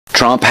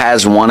Trump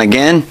has won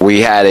again.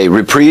 We had a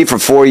reprieve for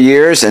 4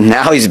 years, and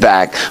now he's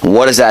back.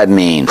 What does that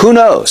mean? Who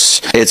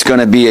knows? It's going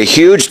to be a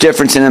huge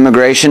difference in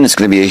immigration. It's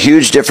going to be a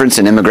huge difference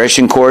in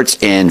immigration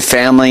courts, in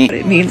family. What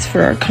it means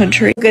for our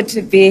country. Good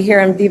to be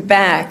here and be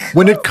back.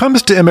 When it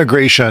comes to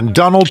immigration,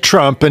 Donald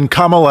Trump and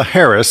Kamala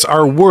Harris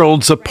are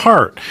worlds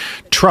apart.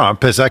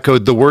 Trump has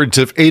echoed the words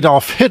of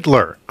Adolf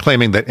Hitler,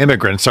 claiming that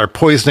immigrants are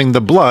poisoning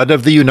the blood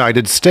of the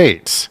United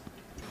States.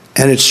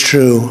 And it's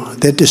true.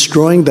 They're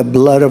destroying the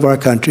blood of our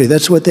country.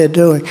 That's what they're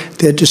doing.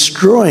 They're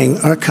destroying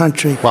our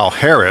country. While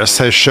Harris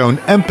has shown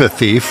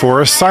empathy for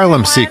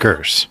asylum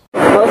seekers.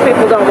 Most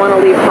people don't want to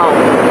leave home.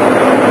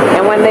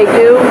 And when they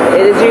do,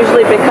 it is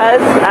usually because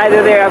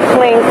either they are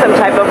fleeing some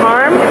type of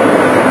harm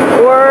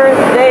or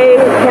they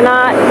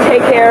cannot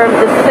take care of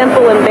the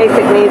simple and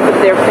basic needs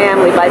of their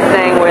family by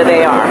staying where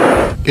they are.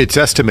 It's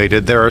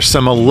estimated there are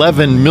some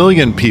 11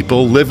 million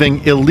people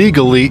living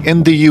illegally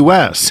in the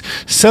U.S.,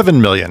 7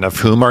 million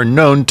of whom are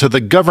known to the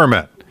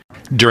government.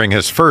 During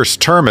his first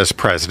term as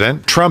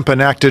president, Trump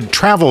enacted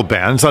travel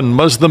bans on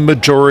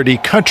Muslim-majority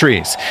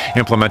countries,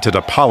 implemented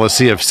a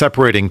policy of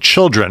separating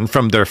children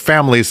from their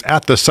families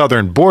at the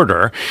southern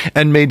border,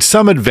 and made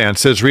some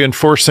advances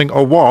reinforcing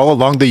a wall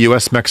along the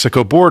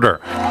U.S.-Mexico border.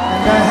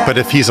 But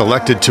if he's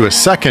elected to a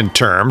second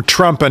term,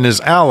 Trump and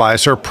his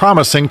allies are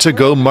promising to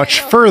go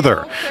much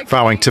further,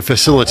 vowing to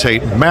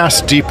facilitate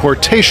mass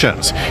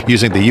deportations,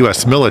 using the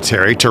U.S.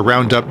 military to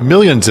round up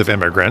millions of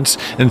immigrants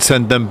and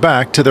send them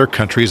back to their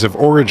countries of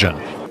origin.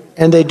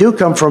 And they do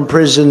come from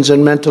prisons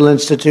and mental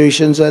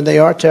institutions, and they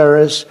are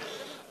terrorists.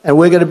 And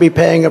we're going to be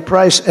paying a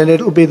price, and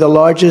it'll be the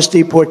largest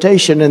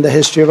deportation in the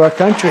history of our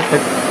country.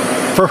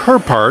 For her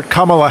part,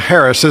 Kamala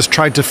Harris has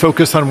tried to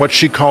focus on what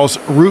she calls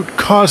root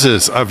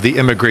causes of the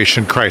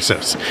immigration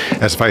crisis.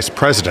 As vice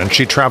president,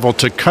 she traveled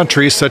to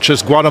countries such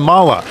as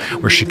Guatemala,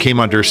 where she came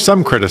under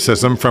some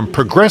criticism from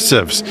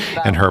progressives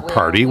in her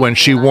party when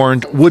she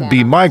warned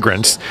would-be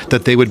migrants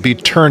that they would be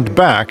turned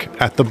back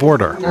at the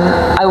border.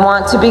 I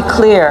want to be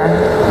clear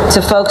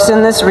to folks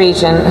in this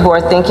region who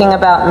are thinking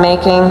about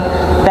making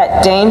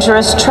that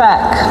dangerous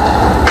trek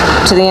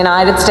to the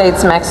United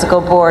States-Mexico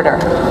border.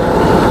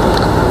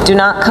 Do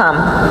not come.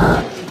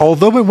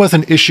 Although it was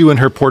an issue in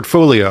her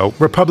portfolio,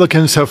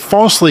 Republicans have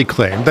falsely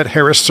claimed that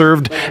Harris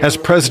served as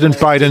President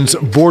Biden's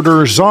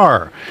border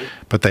czar.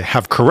 But they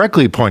have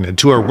correctly pointed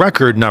to a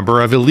record number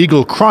of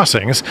illegal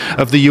crossings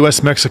of the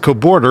U.S.-Mexico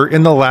border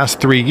in the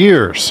last 3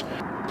 years.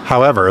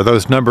 However,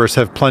 those numbers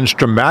have plunged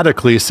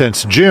dramatically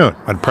since June,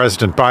 when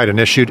President Biden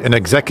issued an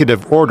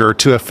executive order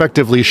to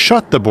effectively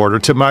shut the border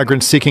to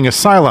migrants seeking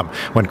asylum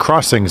when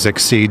crossings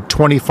exceed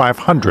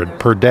 2,500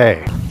 per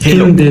day.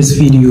 In this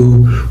video,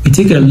 we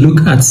take a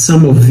look at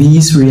some of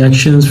these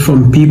reactions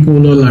from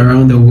people all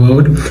around the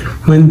world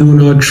when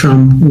Donald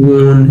Trump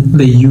won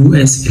the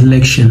U.S.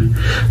 election.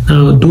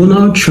 Now,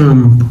 Donald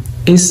Trump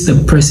is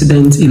the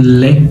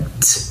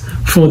president-elect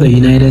for the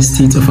United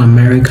States of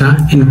America,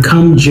 and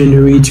come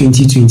January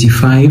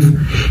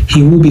 2025,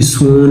 he will be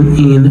sworn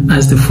in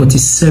as the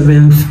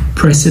 47th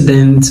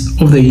President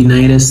of the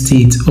United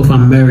States of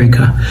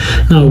America.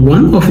 Now,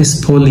 one of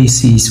his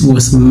policies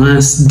was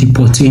mass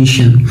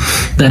deportation,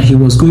 that he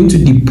was going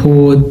to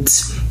deport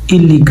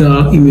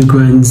illegal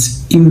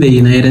immigrants in the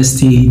United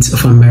States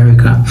of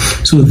America.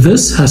 So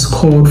this has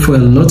called for a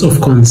lot of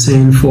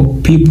concern for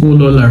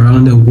people all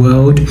around the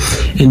world,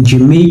 and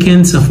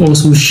Jamaicans have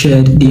also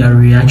shared their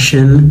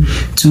reaction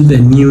to the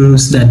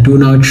news that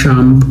Donald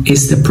Trump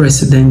is the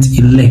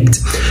president-elect.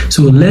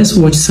 So let's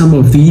watch some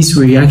of these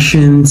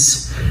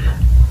reactions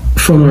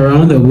from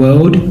around the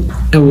world,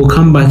 and we'll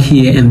come back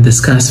here and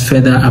discuss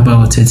further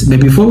about it. But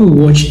before we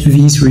watch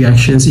these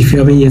reactions, if you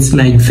haven't yet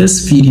liked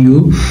this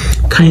video,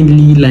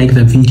 kindly like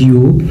the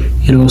video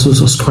and also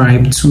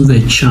subscribe to the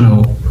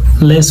channel.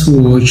 Let's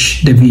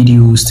watch the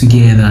videos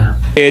together.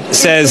 It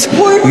says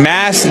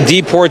mass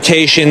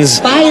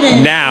deportations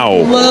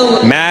now.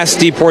 Mass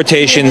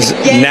deportations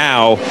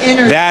now.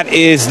 That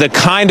is the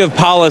kind of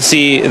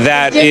policy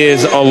that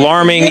is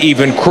alarming,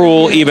 even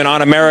cruel, even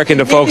un-American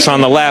to folks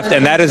on the left,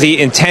 and that is the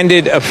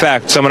intended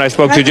effect. Someone I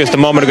spoke to just a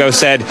moment ago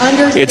said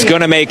it's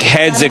going to make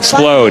heads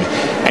explode.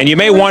 And you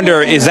may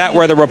wonder, is that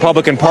where the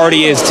Republican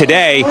Party is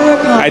today?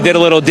 I did a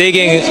little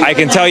digging. I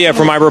can tell you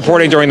from my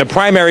reporting during the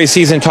primary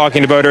season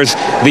talking to voters,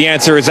 the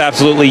answer is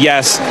absolutely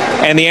yes.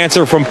 And the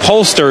answer from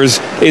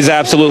pollsters is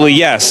absolutely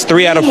yes.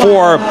 3 out of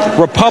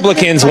 4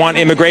 Republicans want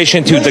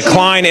immigration to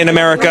decline in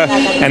America,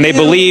 and they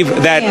believe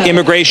that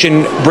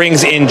immigration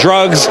brings in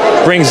drugs,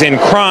 brings in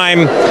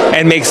crime,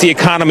 and makes the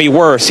economy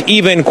worse,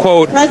 even,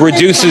 quote,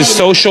 reduces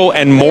social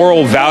and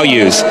moral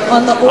values.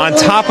 On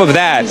top of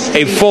that,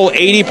 a full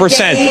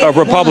 80% of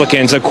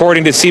Republicans,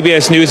 according to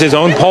CBS News'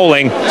 own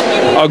polling,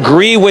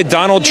 agree with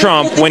Donald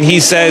Trump when he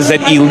says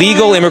that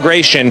illegal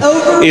immigration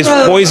is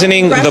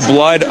poisoning the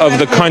blood of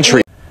the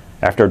country.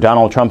 After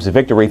Donald Trump's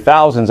victory,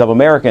 thousands of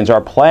Americans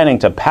are planning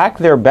to pack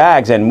their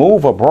bags and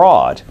move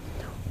abroad.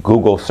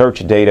 Google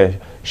search data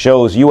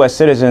shows U.S.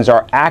 citizens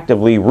are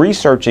actively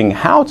researching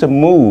how to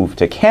move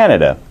to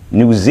Canada,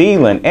 New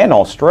Zealand, and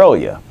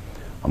Australia.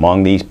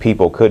 Among these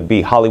people could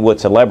be Hollywood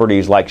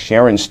celebrities like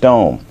Sharon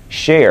Stone,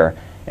 Cher,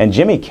 and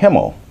Jimmy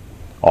Kimmel,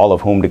 all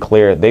of whom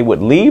declared they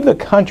would leave the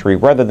country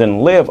rather than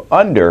live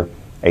under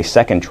a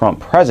second Trump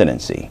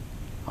presidency.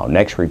 Our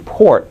next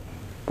report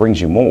brings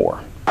you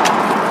more.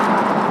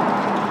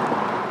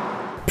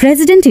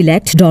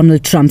 President-elect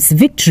Donald Trump's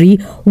victory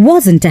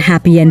wasn't a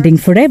happy ending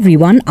for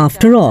everyone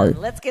after all.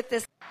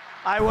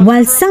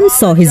 While some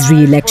saw his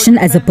re-election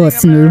as a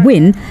personal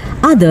win,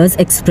 others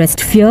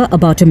expressed fear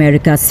about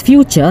America's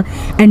future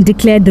and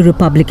declared the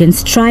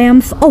Republicans'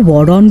 triumph a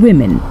war on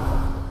women.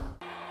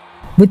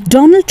 With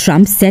Donald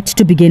Trump set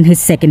to begin his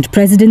second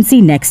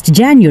presidency next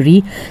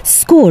January,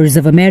 scores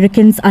of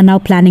Americans are now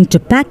planning to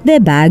pack their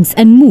bags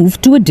and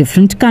move to a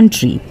different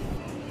country.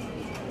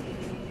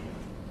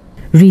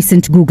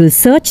 Recent Google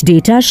search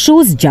data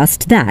shows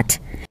just that.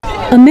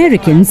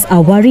 Americans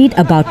are worried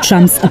about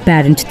Trump's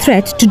apparent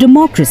threat to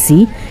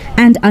democracy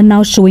and are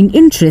now showing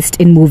interest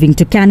in moving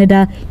to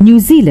Canada, New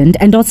Zealand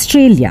and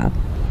Australia.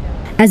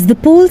 As the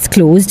polls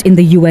closed in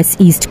the US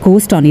East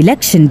Coast on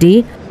Election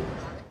Day,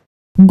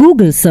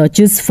 Google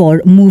searches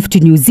for "Move to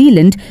New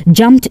Zealand"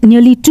 jumped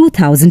nearly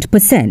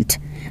 2,000%.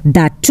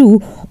 That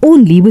too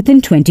only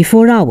within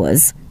 24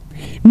 hours.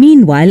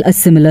 Meanwhile, a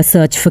similar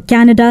search for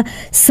Canada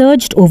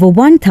surged over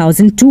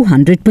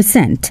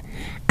 1,200%,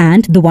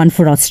 and the one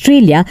for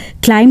Australia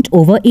climbed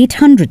over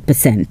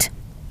 800%.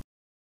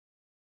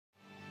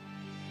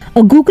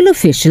 A Google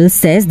official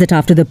says that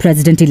after the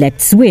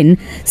president-elect's win,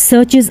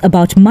 searches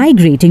about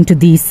migrating to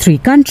these three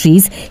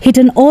countries hit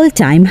an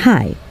all-time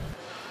high.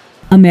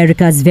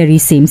 America's very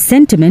same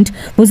sentiment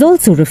was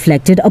also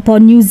reflected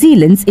upon New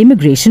Zealand's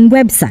immigration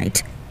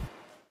website.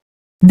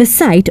 The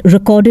site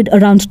recorded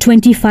around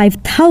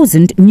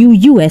 25,000 new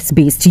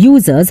US-based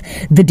users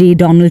the day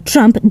Donald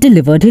Trump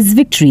delivered his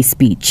victory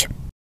speech.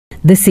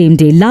 The same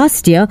day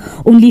last year,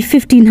 only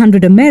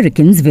 1,500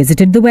 Americans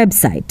visited the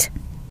website.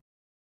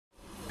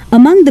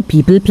 Among the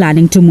people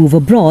planning to move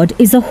abroad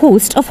is a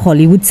host of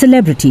Hollywood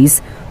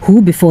celebrities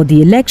who, before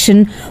the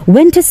election,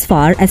 went as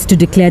far as to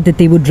declare that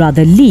they would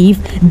rather leave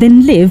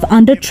than live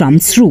under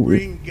Trump's rule.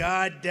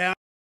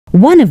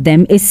 One of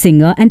them is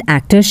singer and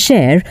actor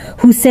Cher,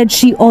 who said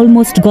she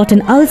almost got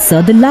an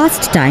ulcer the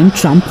last time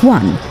Trump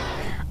won.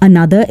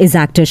 Another is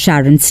actor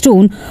Sharon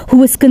Stone, who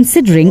was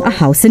considering a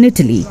house in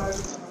Italy.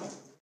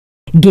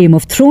 Game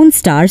of Thrones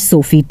star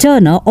Sophie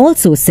Turner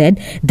also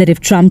said that if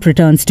Trump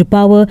returns to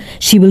power,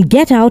 she will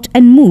get out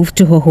and move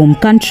to her home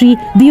country,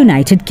 the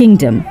United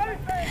Kingdom.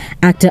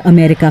 Actor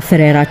America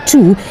Ferrera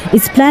too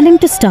is planning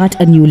to start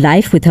a new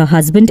life with her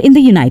husband in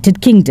the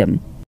United Kingdom.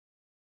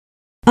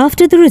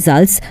 After the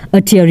results, a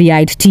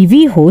teary-eyed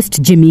TV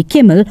host, Jimmy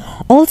Kimmel,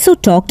 also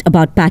talked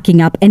about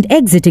packing up and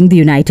exiting the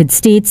United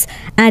States,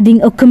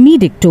 adding a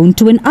comedic tone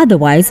to an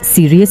otherwise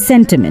serious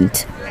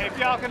sentiment.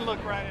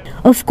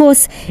 Of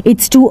course,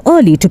 it's too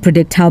early to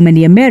predict how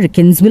many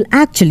Americans will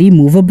actually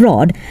move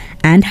abroad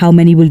and how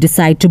many will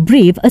decide to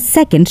brave a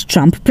second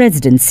Trump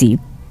presidency.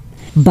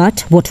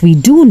 But what we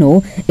do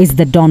know is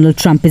that Donald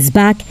Trump is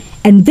back,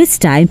 and this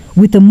time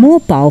with a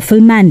more powerful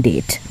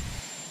mandate.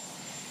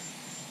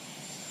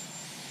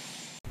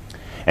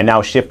 And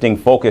now shifting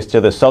focus to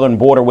the southern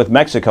border with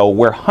Mexico,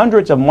 where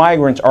hundreds of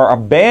migrants are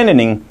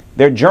abandoning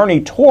their journey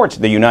towards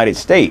the United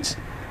States.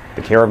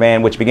 The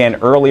caravan, which began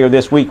earlier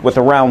this week with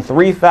around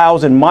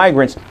 3,000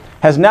 migrants,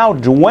 has now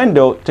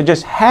dwindled to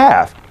just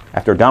half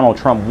after Donald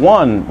Trump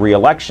won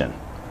re-election.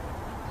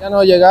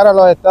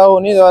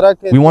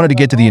 We wanted to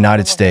get to the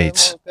United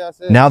States.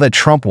 Now that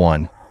Trump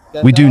won,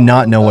 we do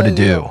not know what to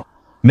do.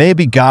 May it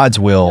be God's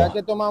will,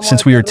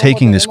 since we are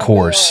taking this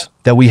course,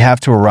 that we have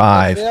to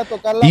arrive,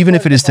 even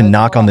if it is to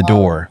knock on the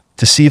door,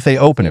 to see if they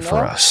open it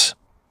for us.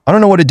 I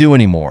don't know what to do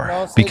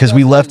anymore, because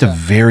we left a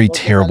very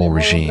terrible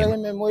regime.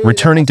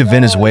 Returning to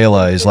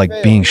Venezuela is like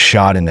being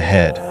shot in the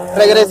head.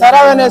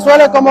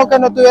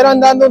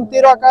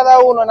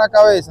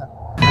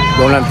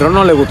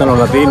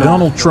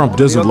 Donald Trump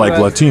doesn't like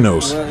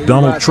Latinos.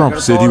 Donald Trump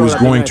said he was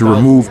going to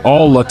remove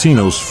all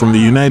Latinos from the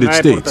United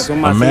States,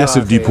 a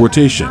massive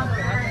deportation.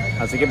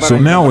 So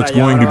now it's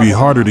going to be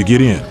harder to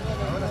get in.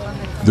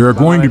 There are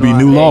going to be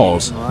new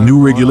laws, new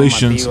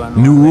regulations,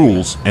 new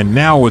rules, and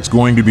now it's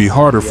going to be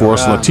harder for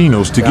us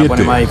Latinos to get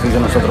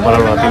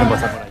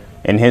there.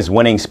 In his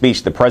winning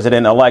speech, the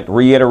president-elect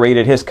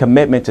reiterated his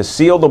commitment to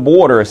seal the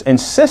borders,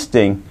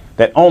 insisting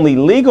that only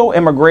legal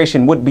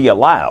immigration would be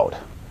allowed.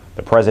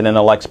 The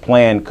president-elect's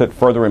plan could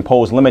further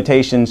impose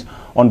limitations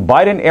on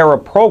Biden-era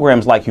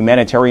programs like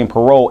humanitarian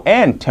parole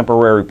and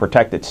temporary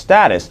protected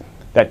status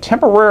that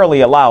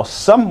temporarily allow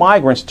some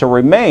migrants to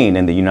remain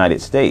in the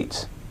United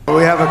States.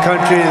 We have a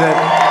country that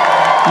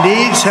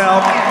needs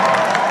help,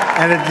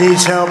 and it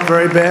needs help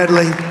very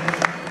badly.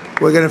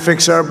 We're going to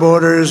fix our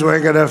borders.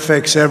 We're going to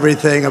fix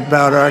everything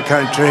about our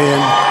country,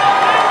 and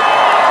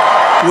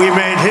we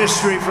made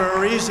history for a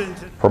reason.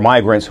 For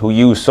migrants who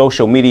use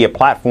social media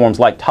platforms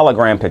like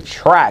Telegram to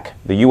track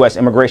the U.S.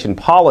 immigration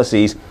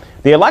policies,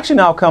 the election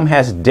outcome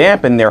has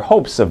dampened their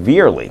hopes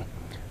severely.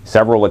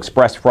 Several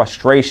expressed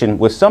frustration,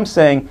 with some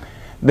saying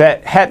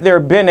that had there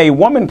been a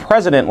woman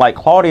president like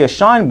Claudia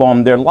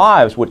Sheinbaum, their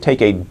lives would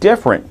take a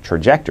different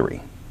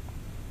trajectory.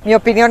 I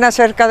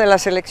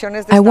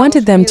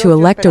wanted them to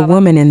elect a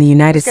woman in the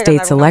United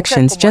States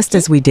elections just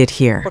as we did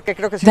here.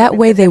 That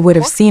way they would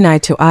have seen eye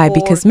to eye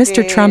because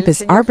Mr. Trump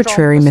is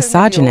arbitrary,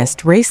 misogynist,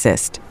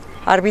 racist.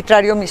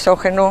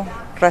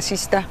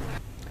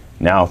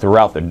 Now,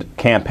 throughout the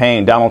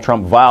campaign, Donald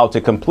Trump vowed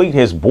to complete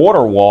his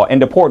border wall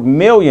and deport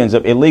millions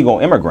of illegal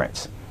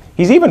immigrants.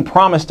 He's even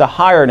promised to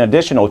hire an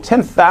additional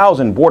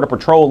 10,000 Border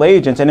Patrol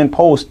agents and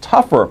impose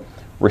tougher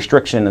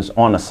restrictions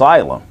on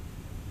asylum.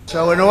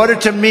 So in order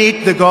to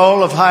meet the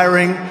goal of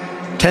hiring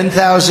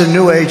 10,000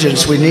 new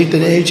agents, we need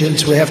the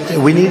agents.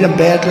 We need them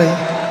badly.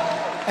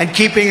 And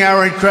keeping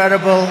our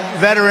incredible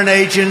veteran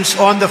agents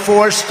on the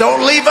force.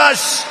 Don't leave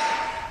us.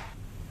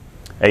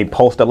 A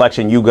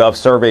post-election YouGov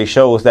survey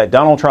shows that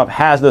Donald Trump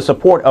has the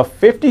support of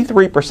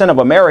 53% of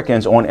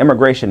Americans on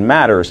immigration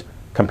matters,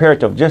 compared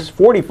to just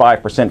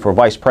 45% for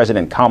Vice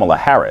President Kamala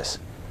Harris.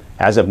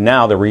 As of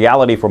now, the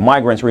reality for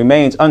migrants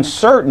remains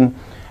uncertain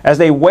as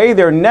they weigh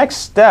their next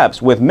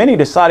steps, with many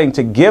deciding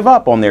to give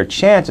up on their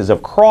chances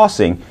of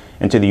crossing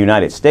into the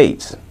United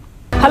States.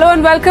 Hello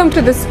and welcome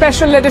to this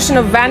special edition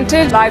of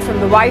Vantage, live from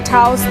the White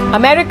House.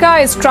 America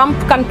is Trump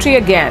country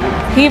again.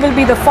 He will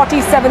be the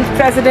 47th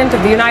President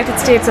of the United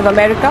States of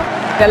America.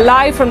 They're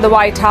live from the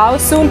White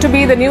House, soon to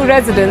be the new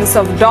residence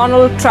of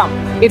Donald Trump.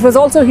 It was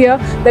also here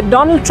that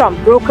Donald Trump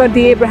brokered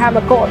the Abraham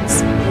Accords.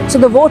 So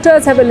the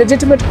voters have a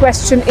legitimate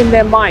question in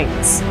their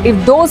minds.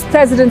 If those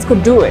presidents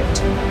could do it,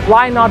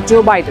 why not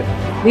Joe Biden?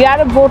 The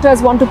Arab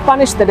voters want to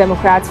punish the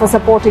Democrats for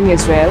supporting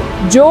Israel.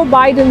 Joe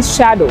Biden's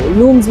shadow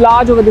looms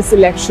large over this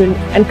election,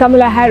 and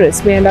Kamala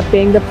Harris may end up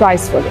paying the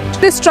price for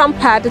it. This Trump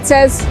hat, it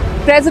says,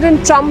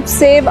 President Trump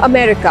Save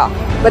America.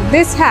 But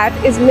this hat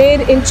is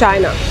made in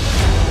China.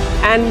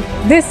 And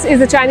this is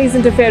the Chinese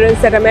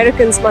interference that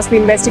Americans must be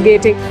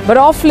investigating. But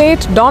of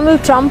late,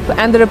 Donald Trump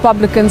and the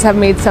Republicans have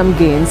made some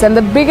gains. And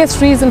the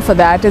biggest reason for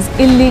that is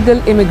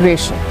illegal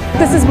immigration.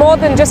 This is more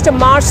than just a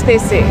march, they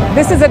say.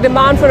 This is a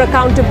demand for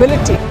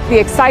accountability. The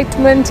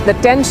excitement, the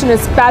tension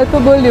is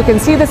palpable. You can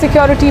see the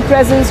security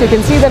presence. You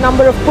can see the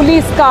number of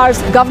police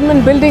cars,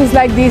 government buildings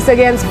like these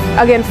again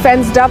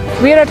fenced up.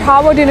 We're at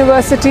Harvard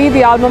University,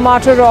 the alma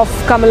mater of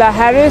Kamala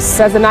Harris.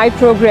 As the night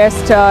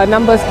progressed,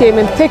 numbers came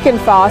in thick and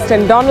fast,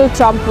 and Donald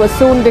Trump was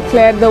soon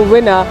declared the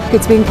winner.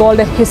 It's being called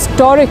a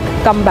historic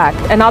comeback.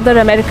 Another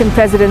American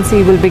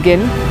presidency will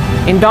begin.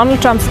 In Donald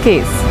Trump's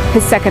case,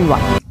 his second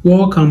one.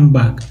 Welcome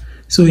back.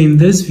 So in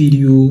this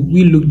video,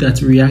 we looked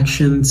at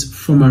reactions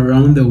from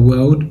around the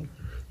world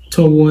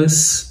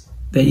towards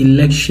the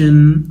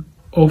election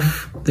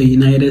of the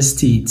United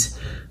States.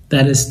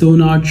 That is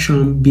Donald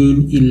Trump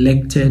being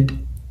elected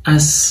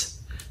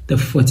as the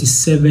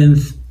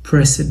 47th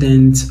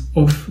President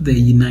of the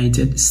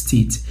United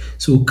States.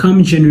 So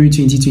come January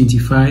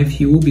 2025,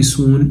 he will be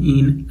sworn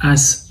in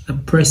as a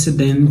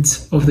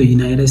President of the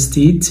United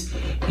States,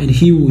 and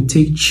he will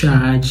take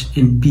charge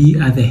and be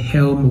at the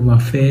helm of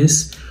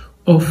affairs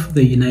of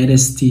the United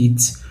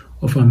States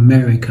of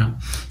America.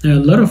 Now,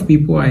 a lot of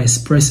people are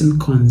expressing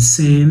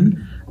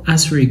concern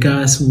as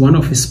regards one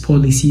of his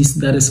policies,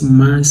 that is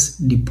mass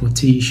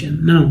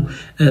deportation. Now,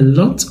 a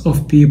lot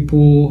of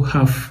people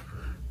have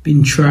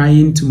been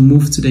trying to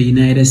move to the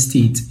United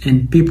States,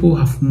 and people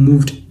have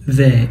moved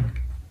there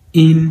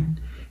in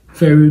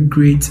very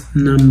great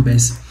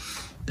numbers.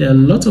 There are a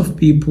lot of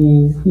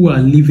people who are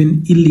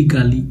living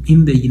illegally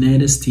in the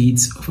United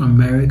States of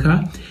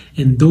America,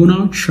 and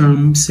Donald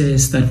Trump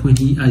says that when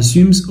he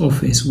assumes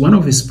office, one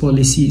of his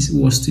policies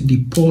was to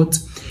deport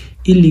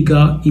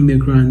illegal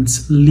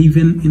immigrants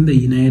living in the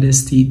United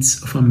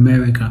States of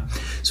America.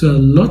 So a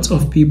lot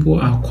of people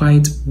are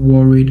quite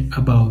worried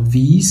about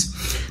these.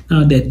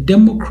 Now, the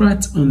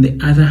Democrats, on the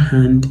other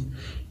hand,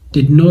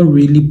 did not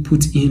really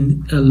put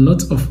in a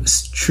lot of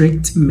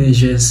strict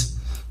measures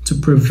to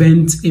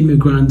prevent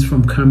immigrants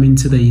from coming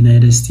to the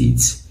United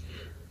States.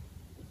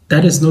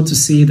 That is not to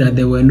say that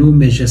there were no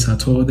measures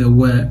at all. There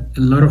were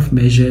a lot of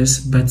measures,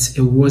 but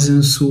it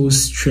wasn't so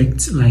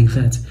strict like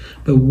that.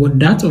 But with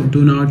that of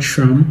Donald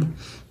Trump,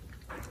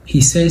 he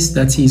says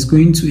that he's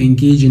going to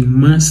engage in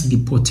mass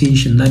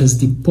deportation. That is,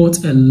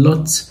 deport a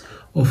lot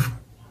of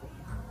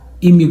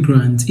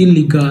immigrants,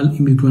 illegal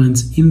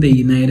immigrants in the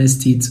United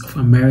States of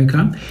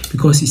America,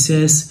 because he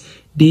says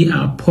they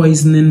are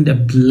poisoning the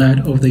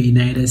blood of the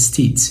United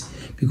States,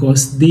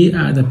 because they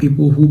are the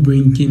people who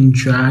bring in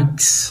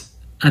drugs,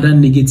 other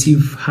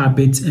negative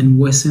habits, and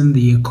worsen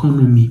the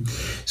economy.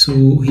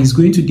 So he's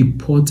going to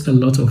deport a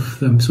lot of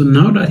them. So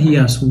now that he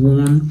has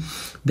won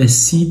the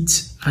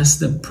seat as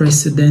the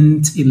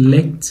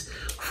president-elect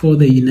for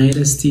the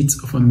United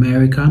States of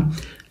America,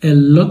 a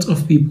lot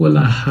of people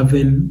are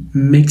having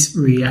mixed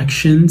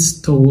reactions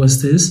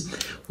towards this,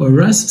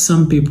 whereas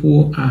some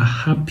people are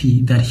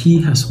happy that he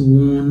has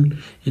won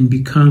and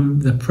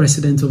become the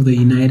president of the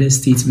United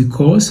States,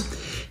 because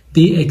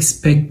they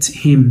expect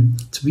him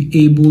to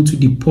be able to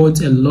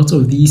deport a lot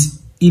of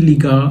these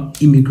illegal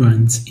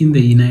immigrants in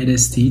the United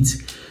States.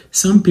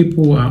 Some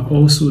people are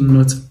also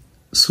not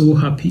so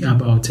happy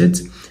about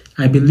it.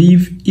 I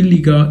believe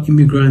illegal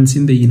immigrants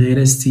in the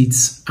United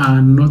States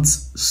are not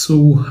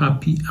so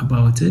happy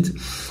about it.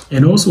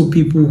 And also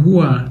people who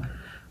are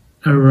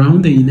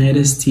around the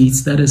United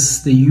States, that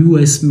is the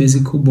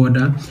US-Mexico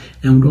border,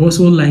 and would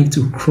also like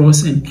to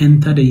cross and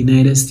enter the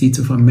United States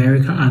of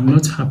America are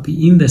not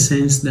happy, in the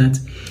sense that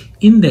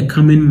in the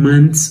coming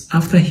months,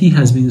 after he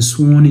has been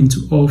sworn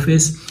into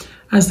office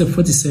as the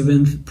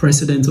 47th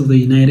President of the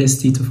United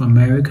States of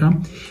America,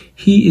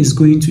 he is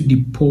going to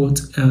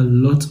deport a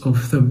lot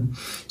of them.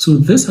 So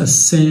this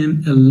has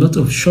sent a lot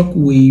of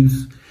shockwave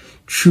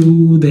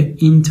through the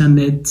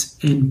internet,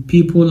 and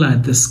people are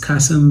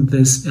discussing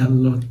this a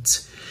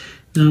lot.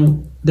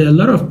 Now, there are a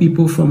lot of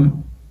people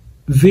from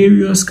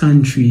various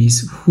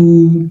countries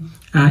who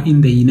are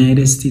in the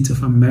United States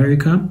of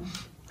America,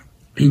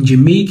 and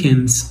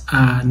Jamaicans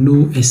are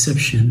no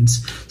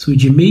exceptions. So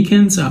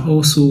Jamaicans are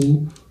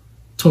also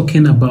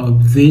talking about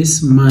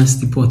this mass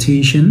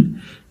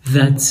deportation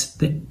that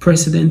the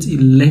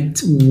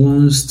president-elect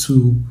wants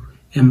to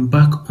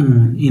embark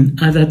on in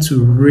order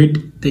to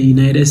rid the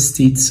United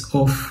States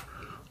of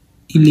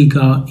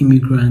illegal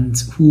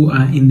immigrants who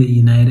are in the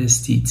United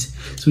States.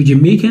 So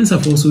Jamaicans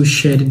have also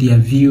shared their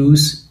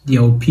views,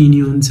 their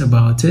opinions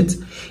about it,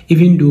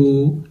 even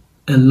though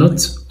a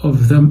lot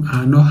of them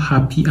are not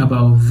happy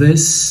about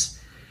this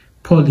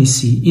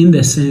policy, in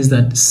the sense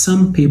that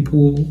some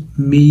people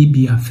may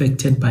be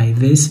affected by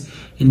this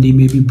and they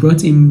may be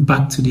brought in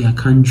back to their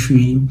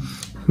country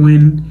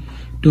when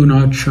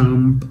Donald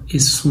Trump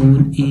is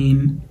sworn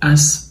in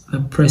as the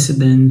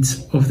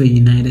president of the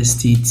United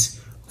States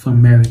of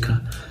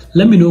America.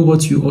 Let me know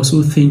what you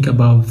also think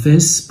about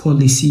this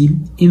policy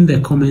in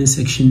the comment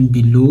section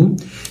below.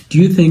 Do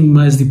you think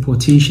mass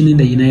deportation in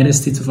the United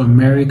States of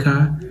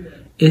America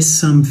is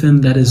something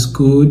that is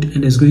good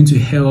and is going to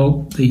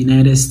help the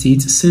United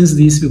States, since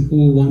these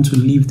people want to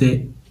live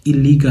there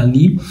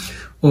illegally?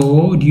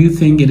 Or do you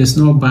think it is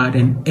not bad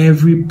and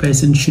every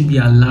person should be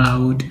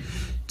allowed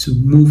to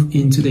move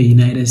into the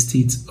United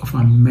States of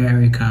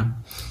America?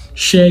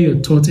 Share your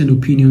thoughts and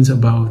opinions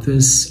about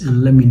this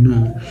and let me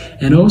know.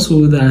 And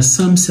also, there are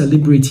some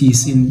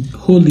celebrities in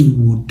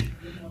Hollywood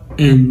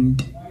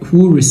and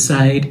who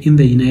reside in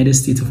the United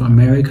States of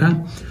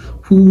America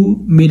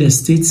who made a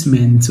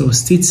statement or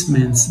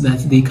statements that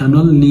they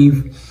cannot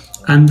live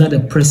under the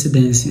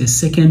presidency, the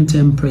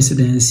second-term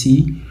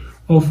presidency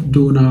of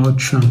Donald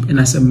Trump. And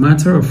as a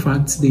matter of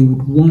fact, they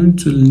would want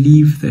to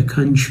leave the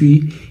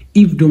country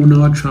if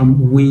Donald Trump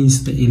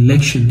wins the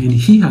election. And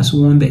he has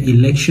won the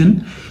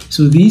election.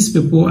 So these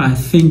people are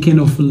thinking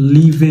of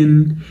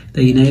leaving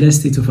the United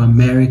States of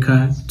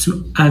America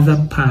to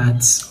other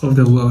parts of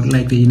the world,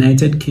 like the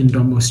United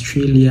Kingdom,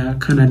 Australia,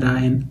 Canada,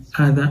 and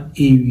other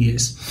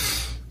areas.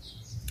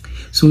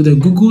 So the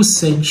Google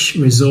search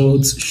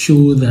results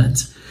show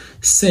that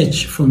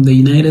search from the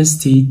United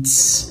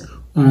States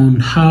on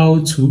how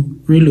to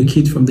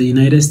relocate from the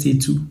United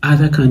States to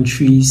other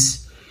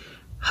countries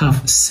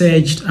have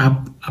surged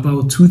up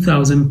about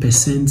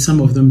 2,000%,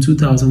 some of them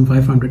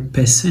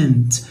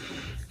 2,500%.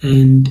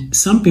 And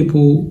some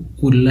people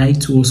would like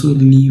to also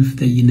leave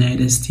the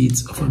United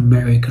States of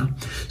America.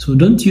 So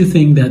don't you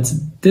think that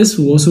this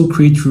will also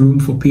create room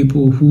for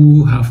people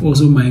who have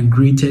also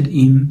migrated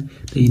in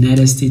the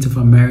United States of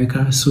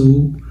America,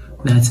 so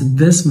that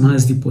this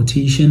mass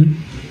deportation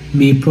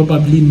may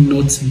probably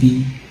not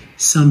be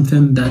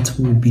something that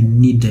will be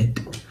needed?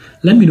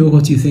 Let me know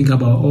what you think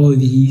about all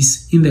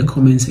these in the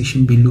comment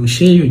section below.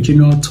 Share your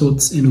general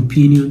thoughts and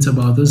opinions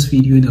about this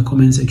video in the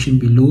comment section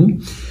below.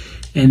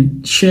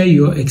 And share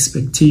your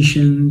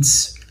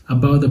expectations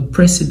about the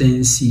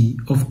presidency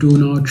of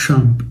Donald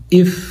Trump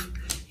if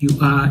you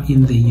are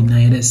in the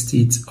United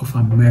States of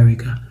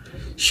America.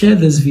 Share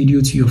this video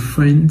to your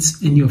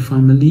friends and your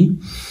family,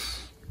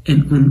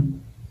 and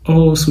on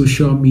all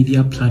social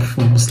media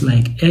platforms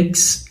like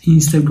X,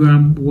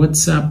 Instagram,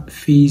 WhatsApp,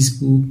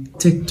 Facebook,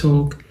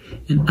 TikTok,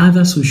 and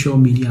other social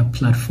media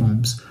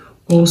platforms.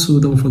 Also,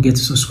 don't forget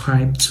to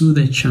subscribe to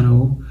the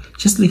channel.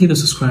 Just click the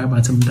subscribe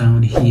button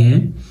down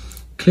here.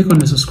 Click on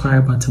the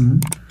subscribe button,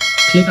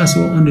 click as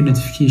well on the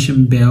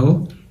notification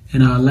bell,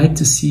 and I would like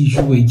to see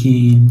you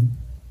again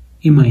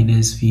in my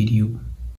next video.